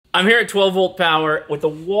I'm here at 12 volt power with a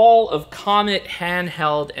wall of COMET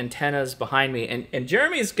handheld antennas behind me, and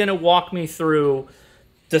Jeremy's going to walk me through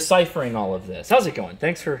deciphering all of this. How's it going?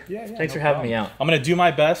 Thanks for having me out. I'm going to do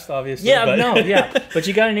my best, obviously. Yeah, but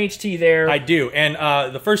you got an HT there. I do,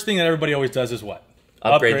 and the first thing that everybody always does is what?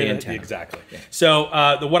 Upgrade the antenna. Exactly. Yeah.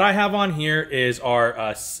 So what I have on here is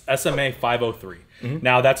our SMA 503.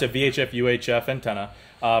 Now that's a VHF UHF antenna,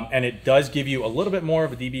 and it does give you a little bit more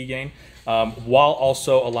of a dB gain, while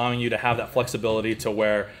also allowing you to have that flexibility to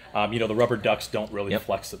where the rubber ducks don't really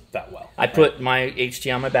flex that well. I put my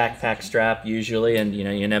HT on my backpack strap usually, and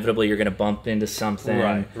inevitably you're going to bump into something.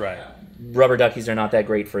 Right. Rubber duckies are not that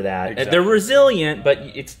great for that. Exactly. They're resilient, but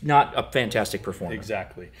it's not a fantastic performance.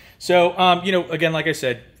 Exactly. So, again, like I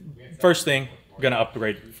said, first thing, we're going to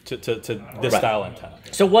upgrade to this style antenna.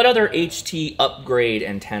 So what other HT upgrade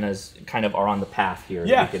antennas kind of are on the path here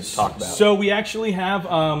that we could talk about? So we actually have,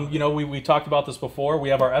 we talked about this before. We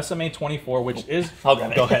have our SMA 24, which is go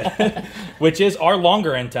ahead, which is our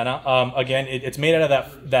longer antenna. Again, it's made out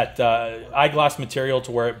of that eyeglass material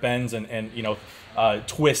to where it bends and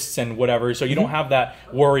twists and whatever, so you don't have that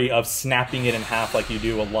worry of snapping it in half like you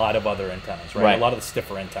do a lot of other antennas, right? A lot of the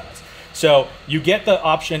stiffer antennas. So you get the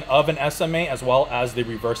option of an SMA as well as the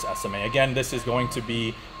reverse SMA. Again, this is going to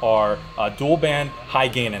be our dual band high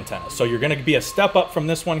gain antenna. So you're going to be a step up from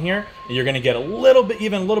this one here, and you're going to get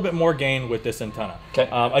even a little bit more gain with this antenna. Okay.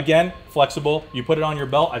 Again, flexible. You put it on your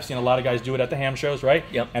belt. I've seen a lot of guys do it at the ham shows, right?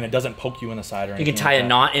 Yep. And it doesn't poke you in the side or anything. You can tie a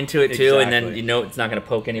knot into it too, and then it's not going to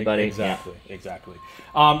poke anybody. Exactly.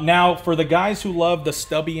 Now, for the guys who love the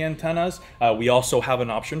stubby antennas, we also have an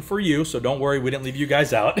option for you, so don't worry, we didn't leave you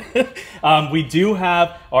guys out. We do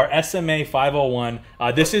have our SMA 501.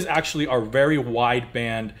 This is actually our very wide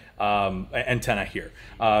band antenna here.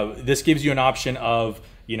 This gives you an option of,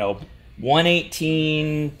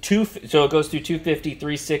 118, so it goes through 250,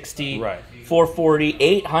 360, 440,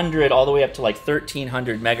 800, all the way up to like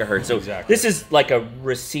 1300 megahertz. So this is like a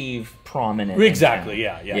receive prominent. Exactly,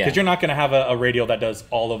 yeah. Because you're not going to have a radio that does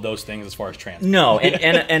all of those things as far as transmit. No,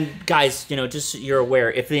 and guys, just so you're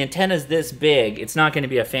aware, if the antenna is this big, it's not going to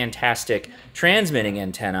be a fantastic transmitting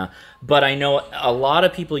antenna. But I know a lot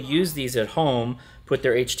of people use these at home, put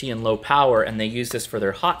their HT in low power, and they use this for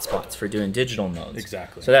their hotspots for doing digital modes.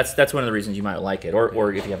 Exactly. So that's one of the reasons you might like it,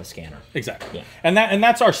 or if you have a scanner. Exactly. Yeah. And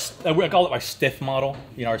that's our, I call it my stiff model.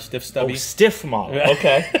 Our stiff stubby. Oh, stiff model.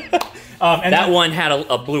 Okay. And that one had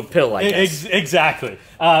a blue pill, I guess. Exactly.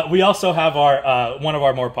 We also have our one of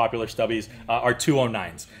our more popular stubbies, our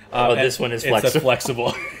 209s. This one is flexible. It's a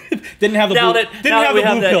flexible. Didn't have the blue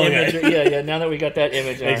pill image. Yeah. Now that we got that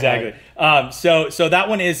image. Exactly. So that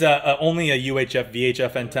one is only a UHF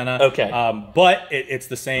VHF antenna. Okay. But it's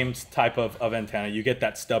the same type of antenna. You get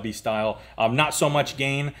that stubby style. Not so much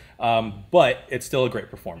gain, but it's still a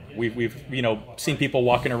great performer. We've seen people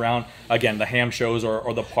walking around, again, the ham shows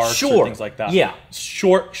or the parks or things like that. Yeah.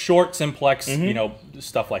 Short, simplex,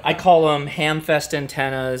 stuff like that. I call them hamfest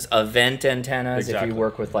antennas, event antennas. If you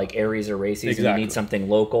work with like Aries or Races and you need something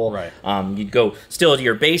local, you'd go still to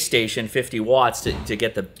your base station, 50 watts to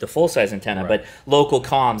get the full size antenna. But local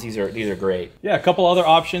comms, these are great. Yeah, a couple other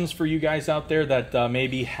options for you guys out there that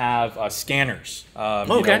maybe have scanners.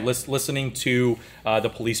 Listening to the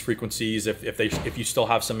police frequencies, if you still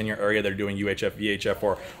have some in your area that are doing UHF,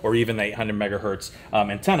 VHF, or even the 800 megahertz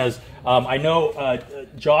antennas. I know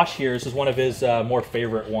Josh here, this is one of his more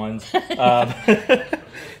favorite ones.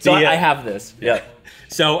 So I have this. Yeah.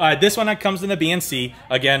 So this one that comes in the BNC.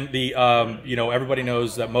 Again, everybody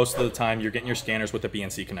knows that most of the time you're getting your scanners with the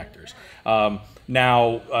BNC connectors.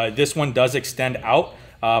 Now this one does extend out.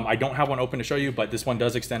 I don't have one open to show you, but this one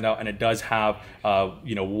does extend out, and it does have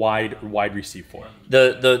wide receive for it.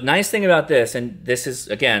 The nice thing about this, and this is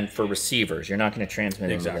again for receivers, you're not going to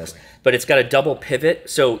transmit into this, but it's got a double pivot.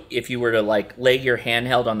 So if you were to like lay your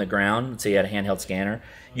handheld on the ground, let's say you had a handheld scanner,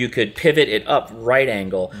 you could pivot it up right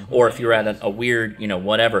angle, or if you're at a weird,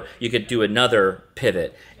 whatever, you could do another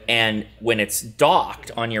pivot. And when it's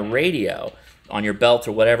docked on your radio, on your belt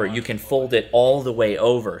or whatever, you can fold it all the way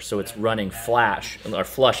over so it's running flush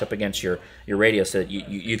up against your radio, so that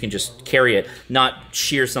you can just carry it, not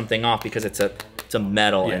shear something off because it's a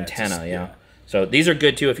metal antenna. So these are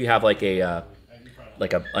good too if you have like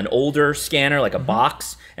an older scanner, like a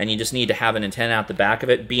box, and you just need to have an antenna out the back of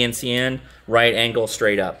it, BNC in, right angle,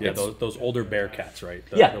 straight up. Yeah, those older Bearcats, right?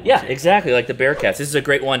 Exactly, like the Bearcats. This is a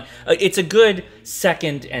great one. It's a good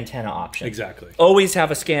second antenna option. Exactly. Always have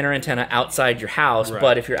a scanner antenna outside your house,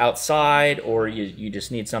 but if you're outside or you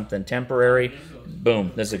just need something temporary,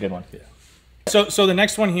 boom, this is a good one. Yeah. So the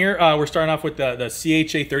next one here, we're starting off with the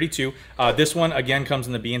CHA32. This one again comes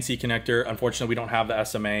in the BNC connector. Unfortunately, we don't have the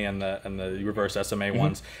SMA and the reverse SMA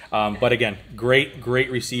ones. But again,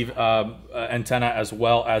 great receive antenna, as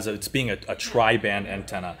well as it's being a tri-band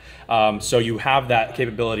antenna. So you have that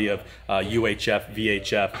capability of UHF,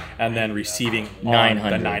 VHF, and then receiving on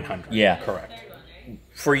the 900. Yeah, correct.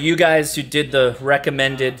 For you guys who did the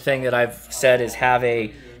recommended thing that I've said is have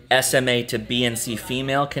a SMA to BNC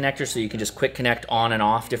female connector, so you can just quick connect on and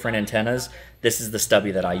off different antennas. This is the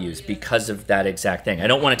stubby that I use because of that exact thing. I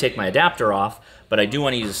don't want to take my adapter off, but I do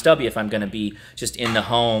want to use a stubby if I'm going to be just in the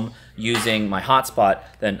home using my hotspot.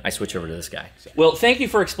 Then I switch over to this guy. Well, thank you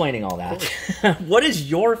for explaining all that. What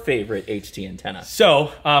is your favorite HT antenna?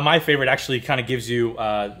 So my favorite actually kind of gives you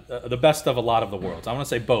the best of a lot of the worlds. I want to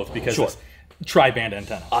say both because it's tri-band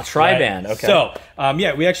antenna. A tri-band, right? Okay. So,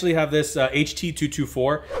 yeah, we actually have this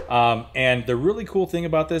HT224, and the really cool thing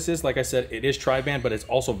about this is, like I said, it is tri-band, but it's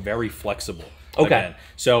also very flexible. Okay. Again.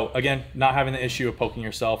 So, again, not having the issue of poking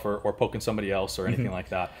yourself or poking somebody else or anything like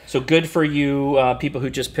that. So good for you people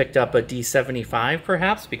who just picked up a D75,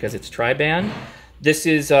 perhaps, because it's tri-band. This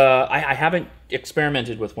is, I haven't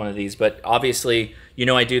experimented with one of these, but obviously, you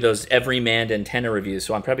know I do those every manned antenna reviews,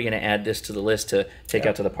 so I'm probably going to add this to the list to take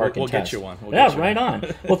out to the park and test. We'll get you one. Right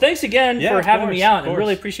on. Well, thanks again for having me out, and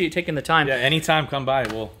really appreciate you taking the time. Yeah, anytime, come by.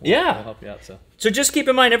 We'll help you out. So just keep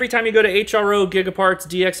in mind, every time you go to HRO, Gigaparts,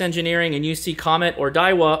 DX Engineering, and you see COMET or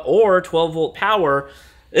Daiwa or 12-volt power,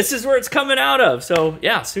 this is where it's coming out of. So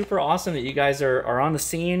yeah, super awesome that you guys are on the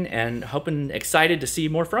scene, and excited to see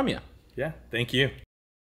more from you. Yeah, thank you.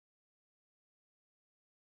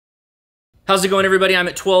 How's it going, everybody? I'm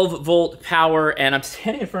at 12-volt power, and I'm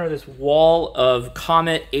standing in front of this wall of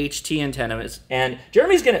COMET HT antennas. And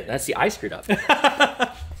Jeremy's gonna. That's the I screwed up.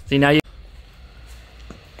 See now you.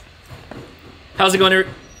 How's it going,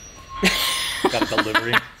 Got a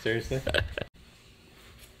delivery. Seriously.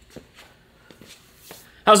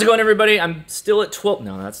 How's it going, everybody? I'm still at 12.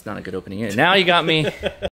 No, that's not a good opening. Now you got me.